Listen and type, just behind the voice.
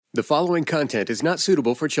The following content is not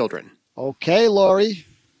suitable for children. Okay, Lori.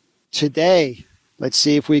 Today, let's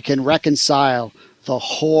see if we can reconcile the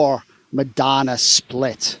whore-Madonna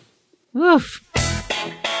split. Woof.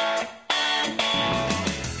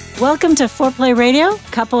 Welcome to Foreplay Radio,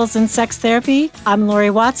 Couples and Sex Therapy. I'm Lori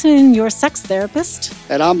Watson, your sex therapist.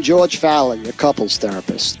 And I'm George Fallon, your couples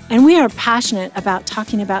therapist. And we are passionate about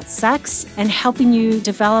talking about sex and helping you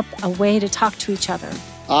develop a way to talk to each other.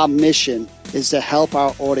 Our mission is to help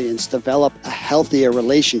our audience develop a healthier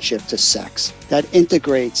relationship to sex that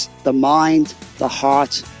integrates the mind, the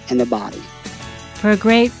heart, and the body. For a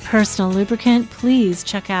great personal lubricant, please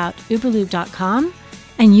check out uberlube.com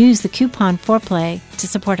and use the coupon Foreplay to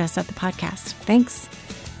support us at the podcast. Thanks.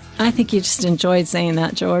 I think you just enjoyed saying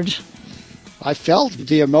that, George. I felt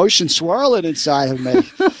the emotion swirling inside of me.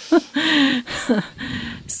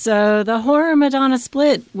 So the whore-Madonna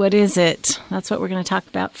split, what is it? That's what we're going to talk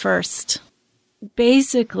about first.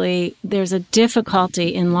 Basically, there's a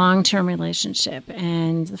difficulty in long-term relationship.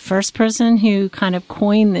 And the first person who kind of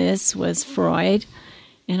coined this was Freud.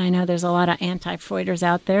 And I know there's a lot of anti-Freuders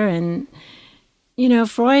out there. And, you know,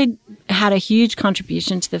 Freud had a huge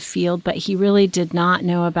contribution to the field, but he really did not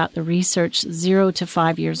know about the research 0 to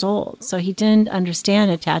 5 years old. So he didn't understand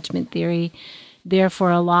attachment theory. Therefore,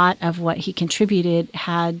 a lot of what he contributed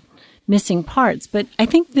had missing parts. But I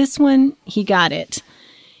think this one, he got it.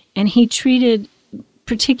 And he treated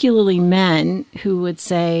particularly men who would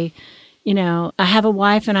say, you know, I have a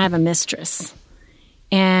wife and I have a mistress.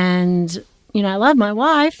 And, you know, I love my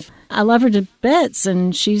wife. I love her to bits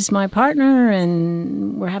and she's my partner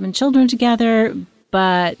and we're having children together,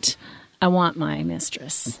 but I want my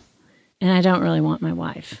mistress and I don't really want my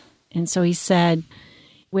wife. And so he said,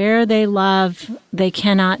 where they love, they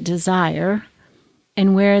cannot desire,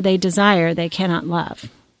 and where they desire, they cannot love.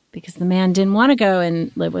 Because the man didn't want to go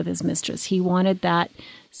and live with his mistress. He wanted that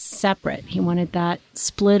separate. He wanted that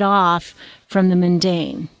split off from the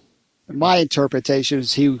mundane. My interpretation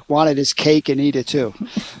is he wanted his cake and eat it too.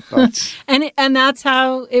 But and that's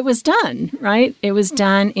how it was done, right? It was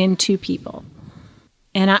done in two people.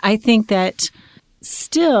 And I think that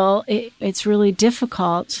still it's really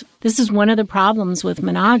difficult. This is one of the problems with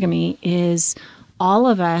monogamy is all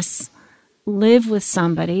of us live with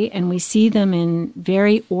somebody and we see them in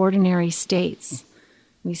very ordinary states.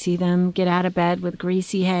 We see them get out of bed with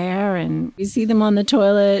greasy hair and we see them on the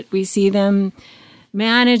toilet. We see them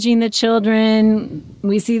managing the children.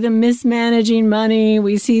 We see them mismanaging money.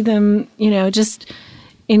 We see them, you know, just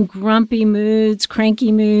in grumpy moods,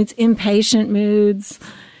 cranky moods, impatient moods.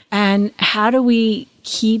 And how do we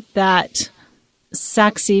keep that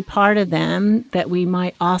sexy part of them that we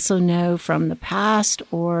might also know from the past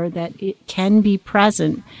or that it can be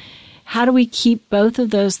present? How do we keep both of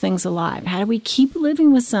those things alive? How do we keep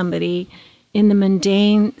living with somebody in the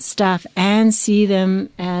mundane stuff and see them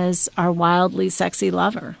as our wildly sexy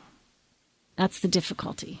lover? That's the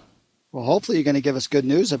difficulty. Well, hopefully you're going to give us good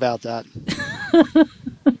news about that.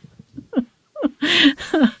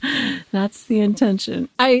 That's the intention.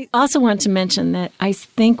 I also want to mention that I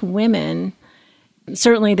think women,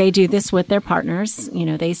 certainly they do this with their partners. You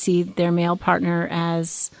know, they see their male partner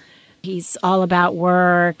as he's all about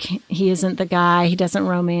work. He isn't the guy. He doesn't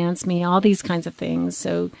romance me, all these kinds of things.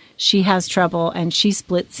 So she has trouble and she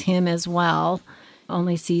splits him as well,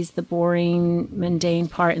 only sees the boring, mundane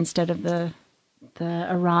part instead of the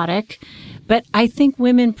erotic. But I think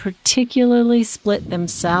women particularly split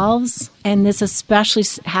themselves, and this especially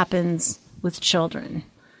happens with children.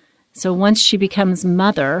 So once she becomes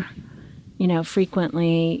mother, you know,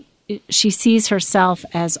 frequently she sees herself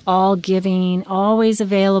as all giving, always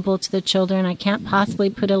available to the children. I can't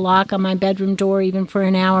possibly put a lock on my bedroom door even for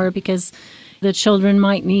an hour because the children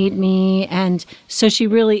might need me. And so she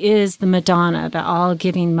really is the Madonna, the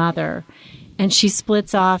all-giving mother. And she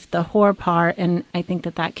splits off the whore part, and I think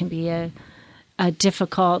that that can be a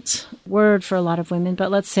difficult word for a lot of women.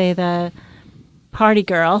 But let's say the party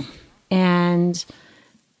girl, and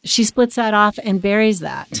she splits that off and buries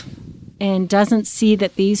that and doesn't see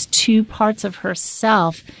that these two parts of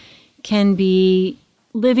herself can be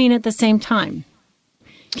living at the same time,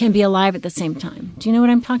 can be alive at the same time. Do you know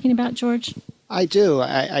what I'm talking about, George? I do.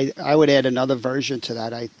 I would add another version to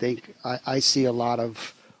that. I think I see a lot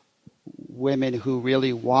of women who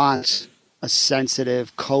really want a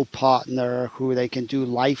sensitive co-partner who they can do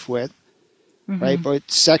life with, right? But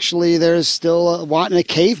sexually, there's still wanting a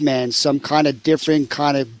caveman, some kind of different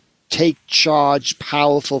kind of take charge,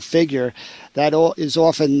 powerful figure that is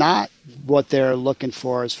often not what they're looking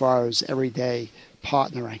for as far as everyday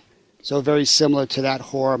partnering. So very similar to that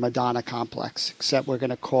whore-Madonna complex, except we're going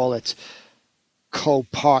to call it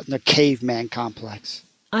co-partner caveman complex.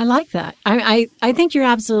 I like that. I think you're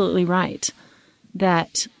absolutely right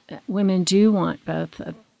that women do want both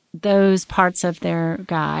of those parts of their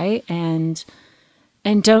guy and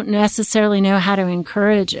don't necessarily know how to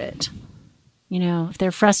encourage it. You know, if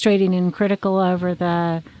they're frustrated and critical over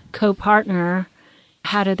the co-partner,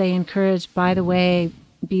 how do they encourage, by the way,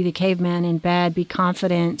 be the caveman in bed, be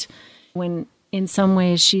confident, when in some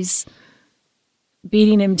ways she's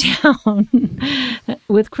beating him down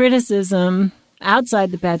with criticism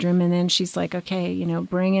outside the bedroom, and then she's like, okay, you know,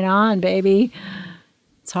 bring it on, baby.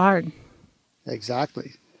 It's hard.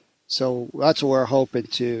 Exactly. So that's what we're hoping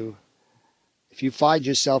to, if you find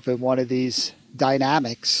yourself in one of these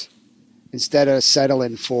dynamics, instead of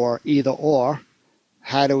settling for either or,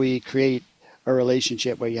 how do we create a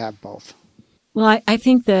relationship where you have both? Well, I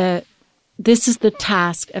think that this is the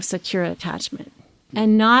task of secure attachment.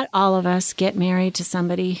 And not all of us get married to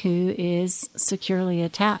somebody who is securely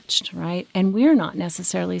attached, right? And we're not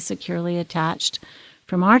necessarily securely attached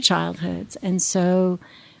from our childhoods. And so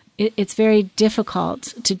it's very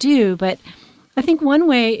difficult to do. But I think one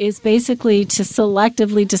way is basically to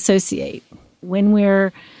selectively dissociate. When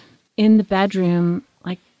we're in the bedroom,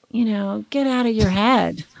 like, you know, get out of your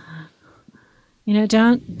head. You know,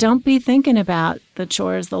 don't be thinking about the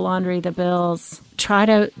chores, the laundry, the bills. Try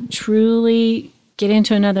to truly get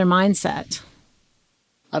into another mindset.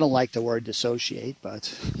 I don't like the word dissociate,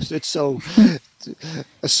 but it's so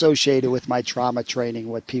associated with my trauma training,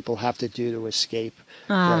 what people have to do to escape.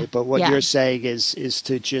 Right? But what you're saying is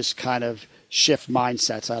to just kind of shift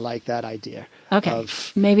mindsets. I like that idea. Okay,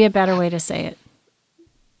 maybe a better way to say it.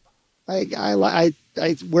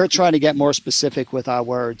 We're trying to get more specific with our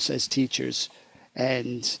words as teachers.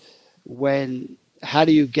 And how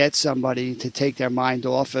do you get somebody to take their mind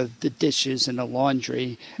off of the dishes and the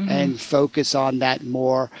laundry and focus on that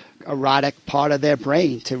more erotic part of their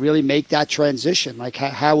brain to really make that transition? Like,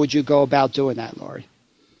 how would you go about doing that, Lori?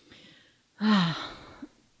 I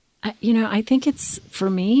think it's, for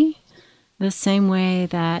me, the same way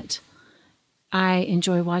that I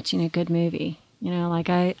enjoy watching a good movie. You know, like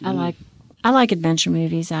I like adventure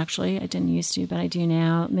movies, actually. I didn't used to, but I do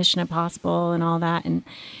now. Mission Impossible and all that. And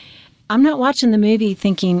I'm not watching the movie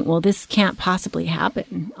thinking, well, this can't possibly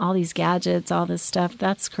happen. All these gadgets, all this stuff,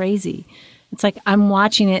 that's crazy. It's like I'm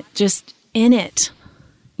watching it just in it,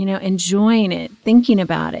 you know, enjoying it, thinking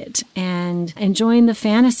about it, and enjoying the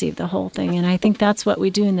fantasy of the whole thing. And I think that's what we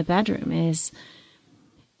do in the bedroom is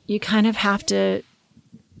you kind of have to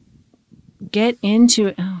get into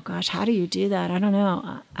it. Oh, gosh, how do you do that? I don't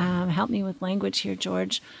know. Help me with language here,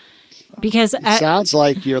 George. Because it sounds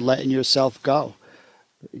like you're letting yourself go.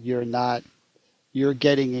 You're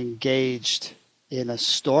getting engaged in a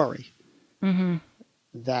story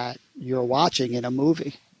that you're watching in a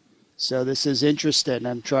movie. So this is interesting.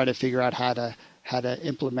 I'm trying to figure out how to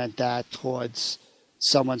implement that towards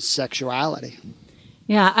someone's sexuality.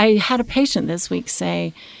 Yeah, I had a patient this week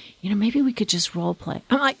say, you know, maybe we could just role play.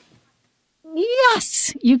 I'm like,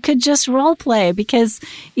 yes, you could just role play, because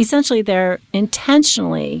essentially they're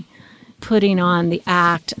intentionally putting on the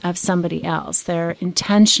act of somebody else. They're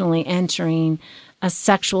intentionally entering a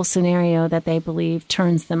sexual scenario that they believe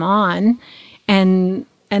turns them on. And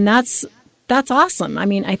that's awesome. I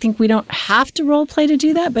mean, I think we don't have to role play to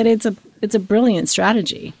do that, but it's a brilliant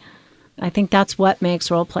strategy. I think that's what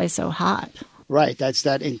makes role play so hot. Right. That's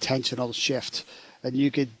that intentional shift. And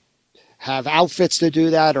you could have outfits to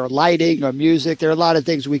do that, or lighting, or music. There are a lot of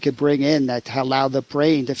things we could bring in that allow the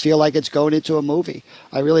brain to feel like it's going into a movie.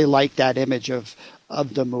 I really like that image of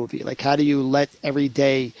the movie. Like, how do you let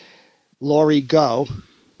everyday Lori go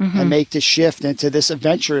and make the shift into this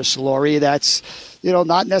adventurous Lori that's, you know,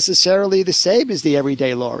 not necessarily the same as the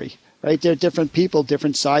everyday Lori, right? There are different people,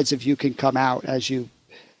 different sides of you can come out as you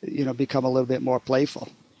become a little bit more playful.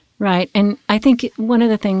 Right. And I think one of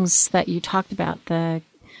the things that you talked about, the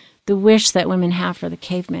wish that women have for the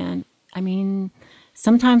caveman. I mean,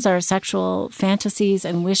 sometimes our sexual fantasies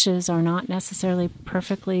and wishes are not necessarily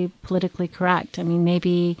perfectly politically correct. I mean,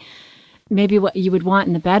 maybe what you would want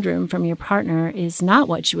in the bedroom from your partner is not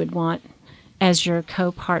what you would want as your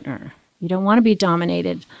co-partner. You don't want to be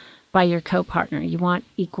dominated by your co-partner. You want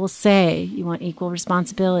equal say. You want equal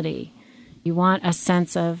responsibility. You want a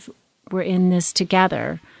sense of we're in this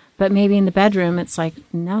together. But maybe in the bedroom, it's like,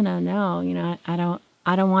 no. You know,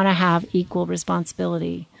 I don't want to have equal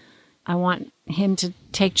responsibility. I want him to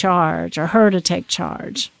take charge or her to take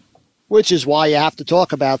charge. Which is why you have to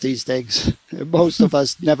talk about these things. most of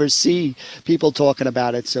us never see people talking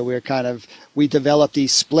about it. So we develop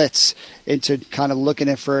these splits into kind of looking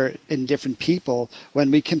in different people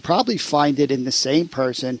when we can probably find it in the same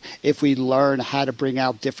person if we learn how to bring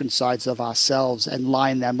out different sides of ourselves and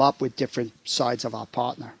line them up with different sides of our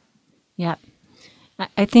partner. Yeah.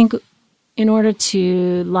 I think in order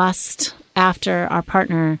to lust after our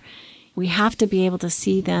partner, we have to be able to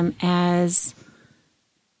see them as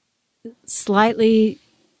slightly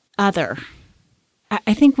other.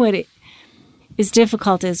 I think what is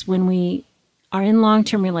difficult is when we are in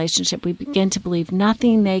long-term relationship, we begin to believe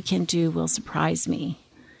nothing they can do will surprise me.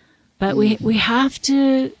 But we have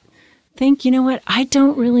to think, you know what, I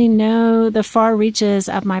don't really know the far reaches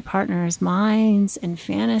of my partner's minds and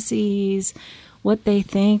fantasies, what they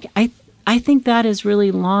think. I think that is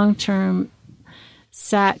really long-term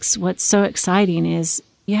sex. What's so exciting is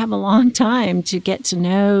you have a long time to get to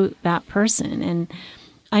know that person. And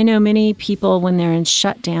I know many people, when they're in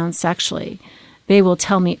shutdown sexually, they will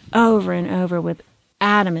tell me over and over with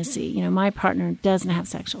adamancy, you know, my partner doesn't have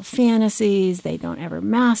sexual fantasies. They don't ever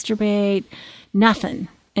masturbate, nothing.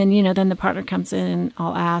 And, you know, then the partner comes in and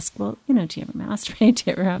I'll ask, well, you know, do you ever masturbate? Do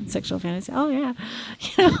you ever have sexual fantasy? Oh, yeah.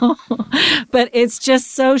 You know, but it's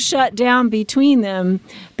just so shut down between them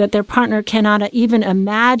that their partner cannot even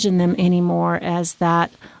imagine them anymore as that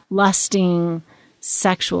lusting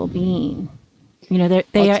sexual being. You know,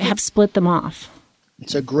 they have split them off.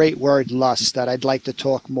 It's a great word, lust, that I'd like to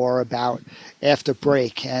talk more about after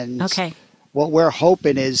break. And what we're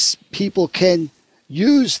hoping is people can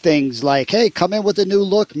use things like, hey, come in with a new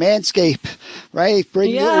look, Manscaped, right?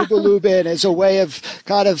 Bring your Uberlube in as a way of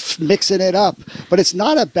kind of mixing it up. But it's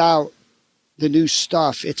not about the new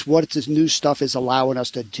stuff. It's what this new stuff is allowing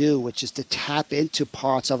us to do, which is to tap into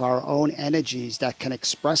parts of our own energies that can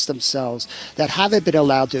express themselves, that haven't been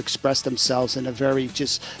allowed to express themselves in a very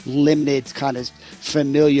just limited kind of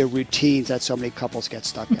familiar routines that so many couples get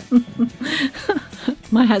stuck in.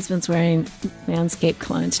 My husband's wearing Manscaped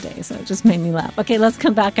cologne today, so it just made me laugh. Okay, let's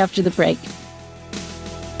come back after the break.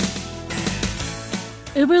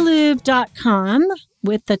 Uberlube.com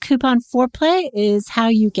with the coupon Foreplay is how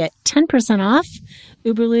you get 10% off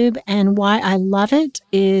Uberlube. And why I love it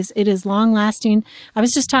is long lasting. I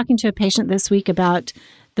was just talking to a patient this week about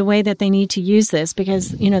the way that they need to use this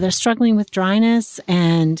because, you know, they're struggling with dryness,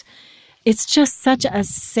 and it's just such a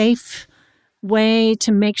safe way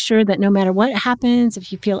to make sure that no matter what happens,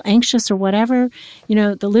 if you feel anxious or whatever, you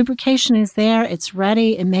know, the lubrication is there, it's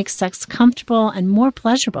ready, it makes sex comfortable and more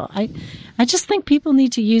pleasurable. I just think people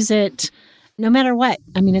need to use it no matter what.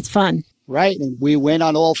 I mean, it's fun. Right. And we win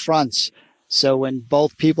on all fronts. So when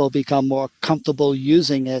both people become more comfortable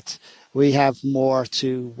using it, we have more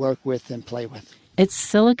to work with and play with. It's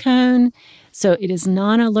silicone, so it is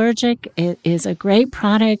non-allergic. It is a great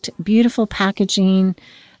product, beautiful packaging.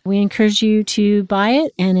 We encourage you to buy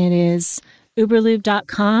it, and it is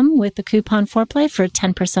Uberlube.com with the coupon Foreplay for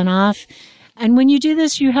 10% off. And when you do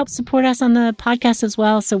this, you help support us on the podcast as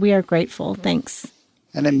well, so we are grateful. Thanks.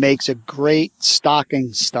 And it makes a great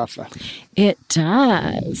stocking stuffer. It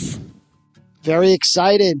does. Very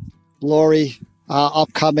excited, Lori,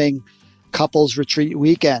 upcoming couples retreat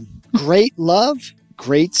weekend. Great love,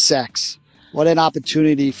 great sex. What an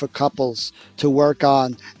opportunity for couples to work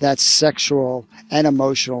on that sexual and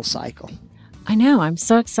emotional cycle. I know. I'm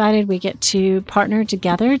so excited we get to partner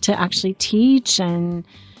together to actually teach and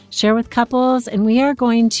share with couples. And we are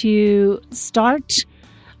going to start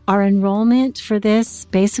our enrollment for this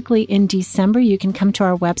basically in December. You can come to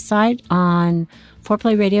our website on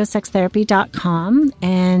foreplayradiosextherapy.com,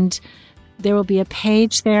 and there will be a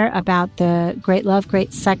page there about the Great Love,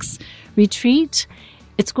 Great Sex retreat.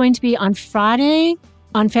 It's going to be on Friday,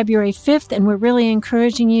 on February 5th, and we're really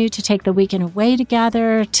encouraging you to take the weekend away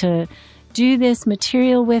together, to do this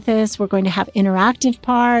material with us. We're going to have interactive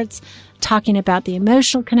parts, talking about the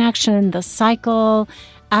emotional connection, the cycle,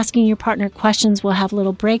 asking your partner questions. We'll have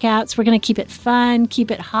little breakouts. We're going to keep it fun,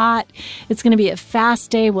 keep it hot. It's going to be a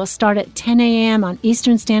fast day. We'll start at 10 a.m. on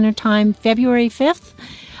Eastern Standard Time, February 5th.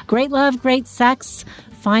 Great love, great sex.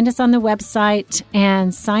 Find us on the website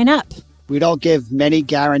and sign up. We don't give many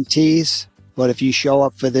guarantees, but if you show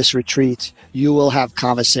up for this retreat, you will have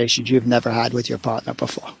conversations you've never had with your partner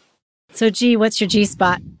before. So, G, what's your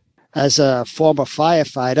G-spot? As a former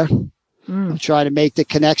firefighter, I'm trying to make the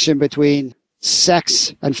connection between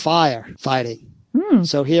sex and fire fighting.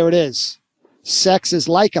 So here it is. Sex is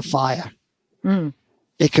like a fire.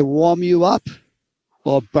 It can warm you up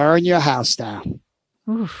or burn your house down.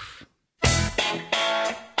 Oof.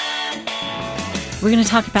 We're going to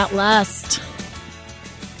talk about lust.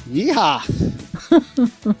 Yeehaw.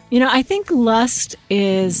 I think lust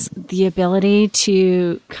is the ability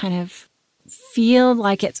to kind of feel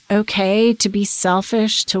like it's okay to be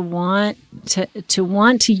selfish, to want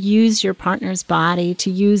to use your partner's body, to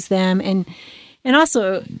use them. And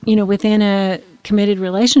also, within a committed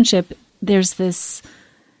relationship, there's this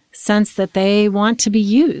sense that they want to be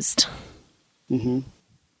used. Mm-hmm.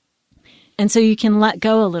 And so you can let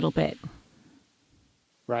go a little bit.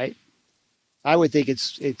 Right. I would think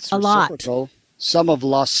it's a reciprocal. lot. Some of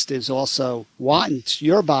lust is also wanting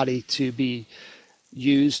your body to be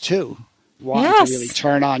used too. Wanting to really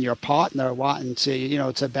turn on your partner, wanting to,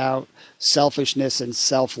 it's about selfishness and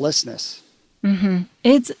selflessness. Mm-hmm.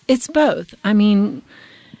 It's both. I mean,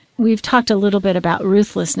 we've talked a little bit about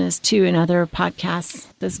ruthlessness too in other podcasts,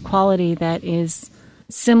 this quality that is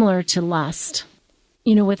similar to lust.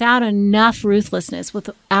 Without enough ruthlessness,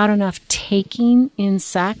 without enough taking in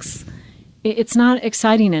sex, it's not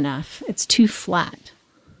exciting enough. It's too flat.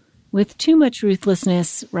 With too much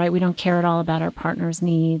ruthlessness, right, we don't care at all about our partner's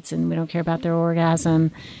needs and we don't care about their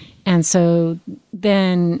orgasm. And so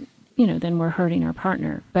then we're hurting our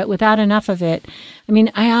partner. But without enough of it, I mean,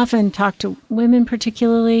 I often talk to women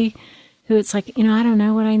particularly who it's like, I don't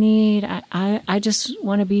know what I need. I just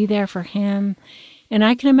want to be there for him. And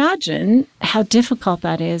I can imagine how difficult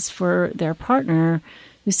that is for their partner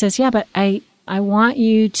who says, yeah, but I want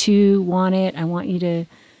you to want it. I want you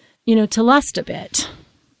to, to lust a bit.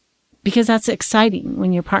 Because that's exciting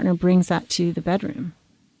when your partner brings that to the bedroom.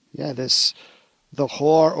 Yeah, the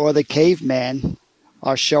whore or the caveman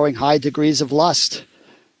are showing high degrees of lust.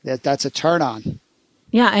 That's a turn on.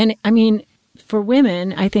 Yeah, and I mean, for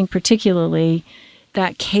women, I think particularly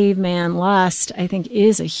that caveman lust, I think,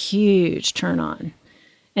 is a huge turn on.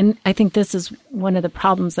 And I think this is one of the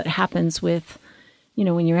problems that happens with,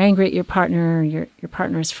 when you're angry at your partner, your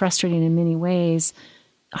partner is frustrating in many ways,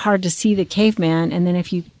 hard to see the caveman. And then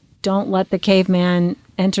if you don't let the caveman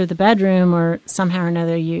enter the bedroom or somehow or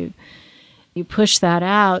another you push that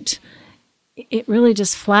out, it really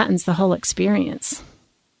just flattens the whole experience.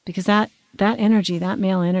 Because that energy, that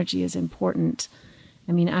male energy is important.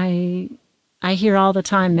 I mean, I hear all the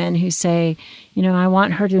time men who say, I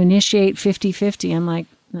want her to initiate 50-50. I'm like,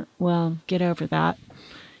 well, get over that.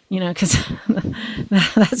 Because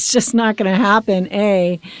that's just not going to happen.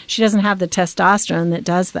 A, she doesn't have the testosterone that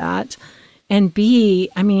does that. And B,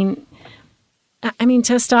 I mean,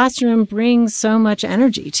 testosterone brings so much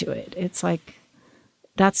energy to it. It's like,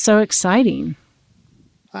 that's so exciting.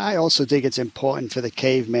 I also think it's important for the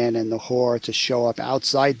caveman and the whore to show up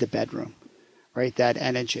outside the bedroom, right? That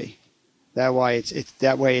energy. That way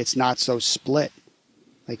it's not so split.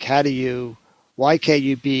 Like, why can't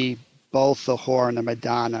you be both the whore and the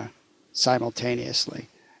Madonna simultaneously?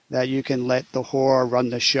 That you can let the whore run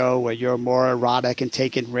the show where you're more erotic and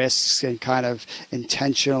taking risks and kind of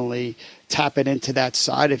intentionally tapping into that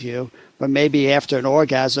side of you. But maybe after an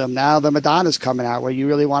orgasm, now the Madonna's coming out where you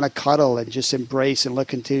really want to cuddle and just embrace and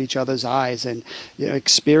look into each other's eyes and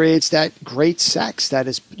experience that great sex that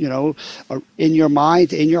is, in your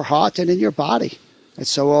mind, in your heart, and in your body. It's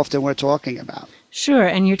so often we're talking about. Sure.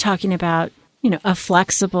 And you're talking about, a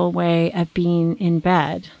flexible way of being in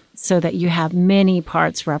bed, so that you have many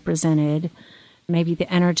parts represented, maybe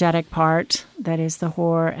the energetic part, that is the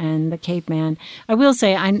whore and the caveman. I will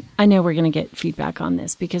say, I know we're going to get feedback on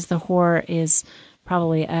this because the whore is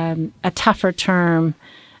probably a tougher term,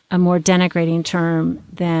 a more denigrating term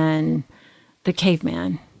than the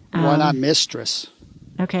caveman. Why not mistress?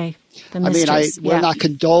 Okay, the mistress. We're not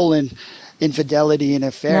condoling infidelity in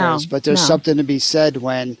affairs, but there's something to be said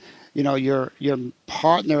when, your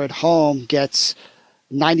partner at home gets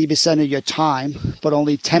 90% of your time, but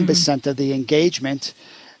only 10% of the engagement.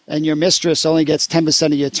 And your mistress only gets 10%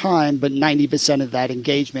 of your time, but 90% of that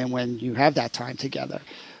engagement when you have that time together.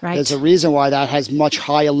 Right. There's a reason why that has much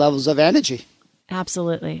higher levels of energy.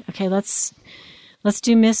 Absolutely. Okay, let's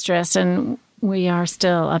do mistress. And we are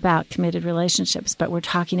still about committed relationships, but we're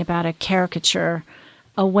talking about a caricature,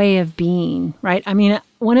 a way of being, right? I mean,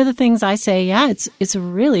 one of the things I say, it's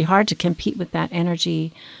really hard to compete with that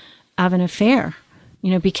energy of an affair.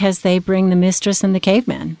 Because they bring the mistress and the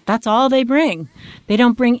caveman. That's all they bring. They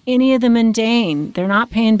don't bring any of the mundane. They're not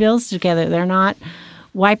paying bills together. They're not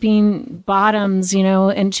wiping bottoms,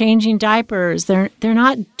 and changing diapers. They're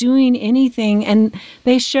not doing anything. And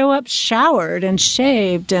they show up showered and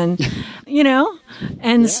shaved and,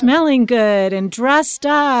 and smelling good and dressed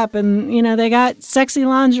up. And, they got sexy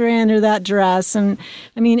lingerie under that dress. And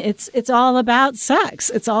I mean, it's all about sex.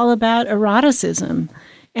 It's all about eroticism.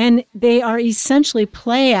 And they are essentially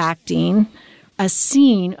play acting a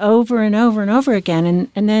scene over and over and over again.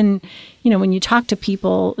 And then, when you talk to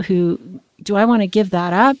people who, do I want to give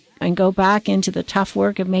that up and go back into the tough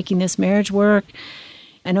work of making this marriage work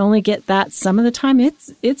and only get that some of the time?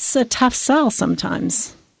 It's a tough sell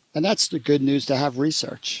sometimes. And that's the good news to have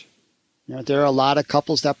research. There are a lot of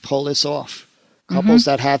couples that pull this off. Couples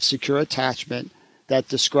that have secure attachment, that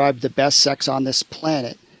describe the best sex on this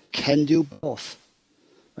planet, can do both.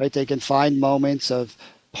 Right? They can find moments of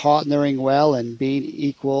partnering well and being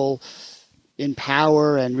equal in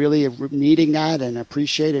power and really needing that and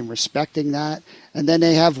appreciating and respecting that. And then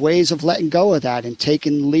they have ways of letting go of that and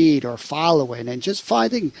taking lead or following and just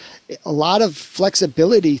finding a lot of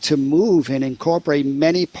flexibility to move and incorporate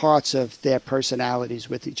many parts of their personalities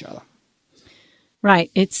with each other.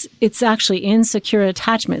 Right. It's actually in secure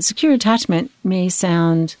attachment. Secure attachment may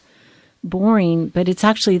sound boring, but it's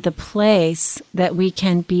actually the place that we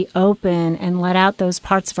can be open and let out those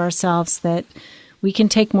parts of ourselves that we can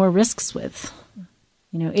take more risks with.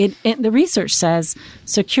 The research says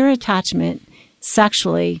secure attachment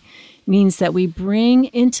sexually means that we bring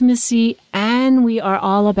intimacy and we are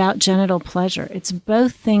all about genital pleasure. It's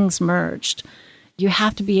both things merged. You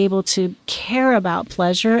have to be able to care about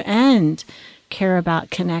pleasure and care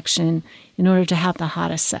about connection in order to have the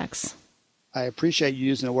hottest sex. I appreciate you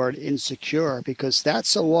using the word insecure, because that's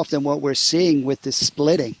so often what we're seeing with this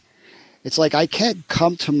splitting. It's like I can't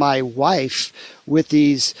come to my wife with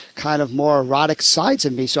these kind of more erotic sides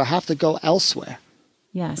of me, so I have to go elsewhere.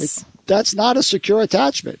 Yes. That's not a secure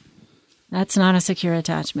attachment. That's not a secure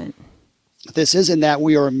attachment. This isn't that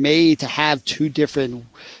we are made to have two different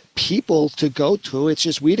people to go to. It's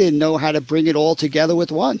just we didn't know how to bring it all together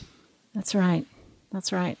with one. That's right.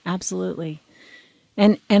 That's right. Absolutely.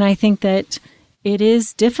 And I think that it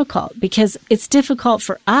is difficult because it's difficult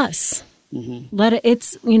for us.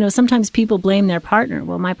 Mm-hmm. Sometimes people blame their partner.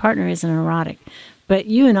 Well, my partner isn't erotic. But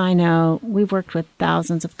you and I know, we've worked with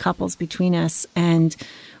thousands of couples between us, and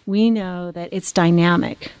we know that it's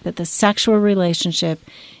dynamic, that the sexual relationship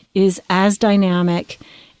is as dynamic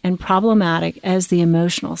and problematic as the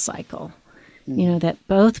emotional cycle. That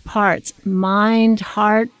both parts, mind,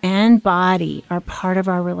 heart, and body, are part of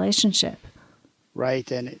our relationship. Right.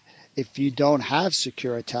 And if you don't have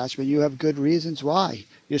secure attachment, you have good reasons why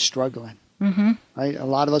you're struggling. Mm-hmm. Right? A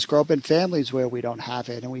lot of us grow up in families where we don't have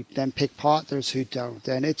it, and we then pick partners who don't.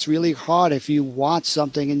 And it's really hard if you want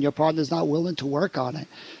something and your partner's not willing to work on it.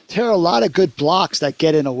 There are a lot of good blocks that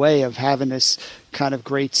get in the way of having this kind of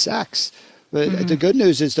great sex. But the good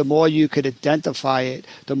news is the more you could identify it,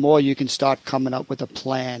 the more you can start coming up with a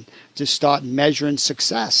plan to start measuring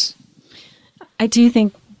success. I do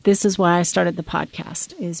think this is why I started the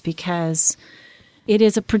podcast, is because it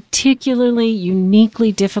is a particularly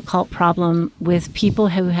uniquely difficult problem with people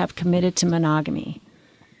who have committed to monogamy.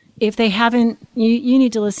 If they haven't, you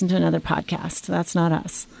need to listen to another podcast. That's not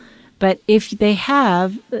us. But if they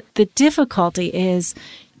have, the difficulty is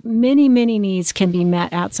many, many needs can be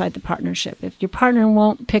met outside the partnership. If your partner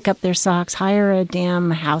won't pick up their socks, hire a damn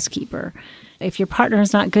housekeeper. If your partner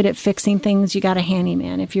is not good at fixing things, you got a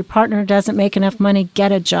handyman. If your partner doesn't make enough money,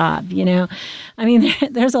 get a job.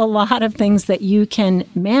 There's a lot of things that you can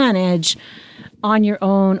manage on your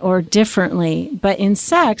own or differently. But in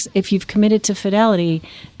sex, if you've committed to fidelity,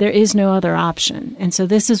 there is no other option. And so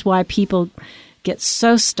this is why people get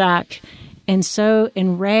so stuck and so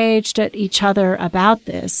enraged at each other about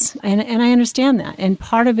this. And I understand that. And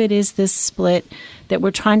part of it is this split that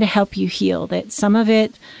we're trying to help you heal, that some of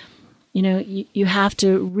it, you have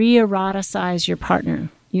to re-eroticize your partner.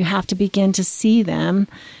 You have to begin to see them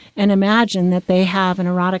and imagine that they have an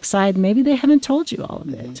erotic side. Maybe they haven't told you all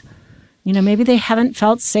of it. Maybe they haven't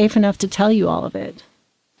felt safe enough to tell you all of it.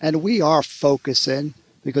 And we are focusing,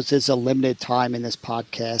 because there's a limited time in this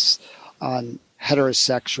podcast, on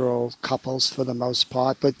heterosexual couples for the most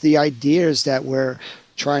part, but the ideas that we're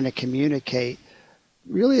trying to communicate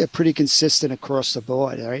really are pretty consistent across the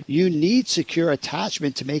board, right? You need secure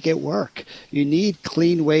attachment to make it work. You need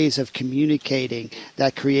clean ways of communicating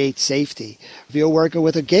that create safety. If you're working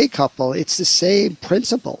with a gay couple, it's the same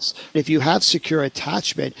principles. If you have secure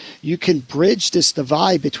attachment, you can bridge this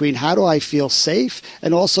divide between how do I feel safe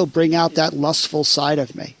and also bring out that lustful side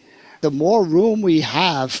of me. The more room we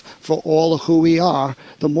have for all of who we are,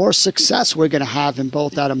 the more success we're going to have in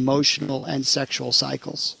both that emotional and sexual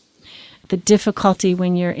cycles. The difficulty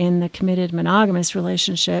when you're in the committed monogamous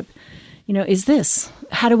relationship, is this.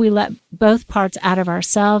 How do we let both parts out of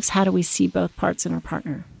ourselves? How do we see both parts in our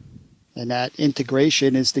partner? And that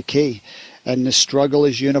integration is the key. And the struggle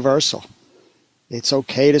is universal. It's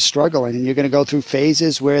okay to struggle. And you're going to go through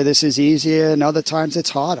phases where this is easier and other times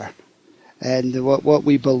it's harder. And what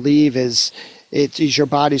we believe is it is your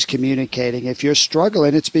body's communicating. If you're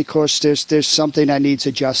struggling, it's because there's something that needs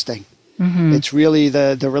adjusting. It's really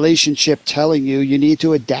the relationship telling you need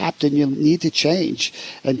to adapt and you need to change.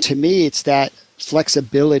 And to me, it's that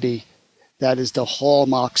flexibility that is the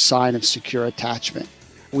hallmark sign of secure attachment.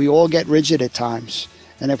 We all get rigid at times.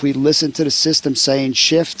 And if we listen to the system saying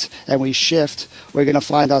shift and we shift, we're going to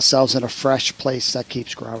find ourselves in a fresh place that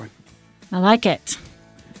keeps growing. I like it.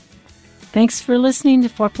 Thanks for listening to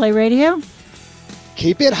Foreplay Radio.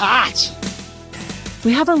 Keep it hot.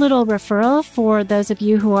 We have a little referral for those of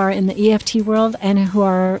you who are in the EFT world and who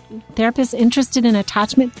are therapists interested in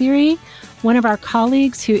attachment theory. One of our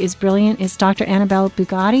colleagues who is brilliant is Dr. Annabelle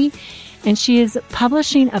Bugatti, and she is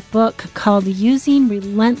publishing a book called Using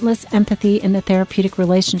Relentless Empathy in the Therapeutic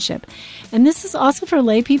Relationship. And this is also for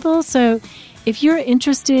lay people, so if you're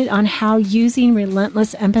interested on how using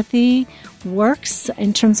relentless empathy works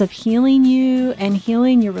in terms of healing you and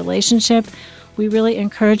healing your relationship, we really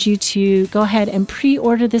encourage you to go ahead and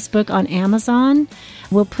pre-order this book on Amazon.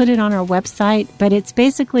 We'll put it on our website, but it's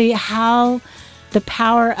basically how the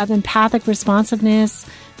power of empathic responsiveness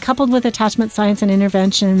coupled with attachment science and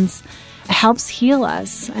interventions helps heal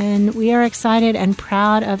us. And we are excited and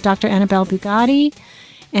proud of Dr. Annabelle Bugatti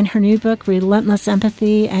and her new book, Relentless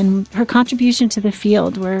Empathy, and her contribution to the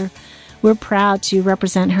field. We're proud to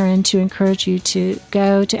represent her and to encourage you to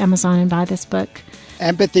go to Amazon and buy this book.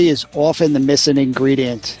 Empathy is often the missing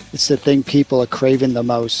ingredient. It's the thing people are craving the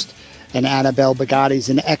most. And Annabelle Bugatti is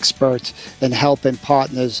an expert in helping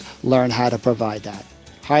partners learn how to provide that.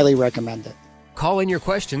 Highly recommend it. Call in your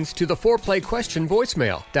questions to the Foreplay question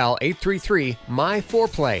voicemail. Dial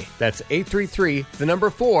 833-MY-4PLAY. That's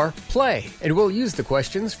 833-4-PLAY. And we'll use the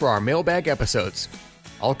questions for our mailbag episodes.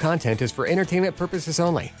 All content is for entertainment purposes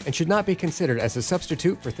only and should not be considered as a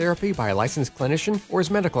substitute for therapy by a licensed clinician or as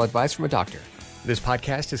medical advice from a doctor. This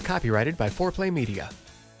podcast is copyrighted by Foreplay Media.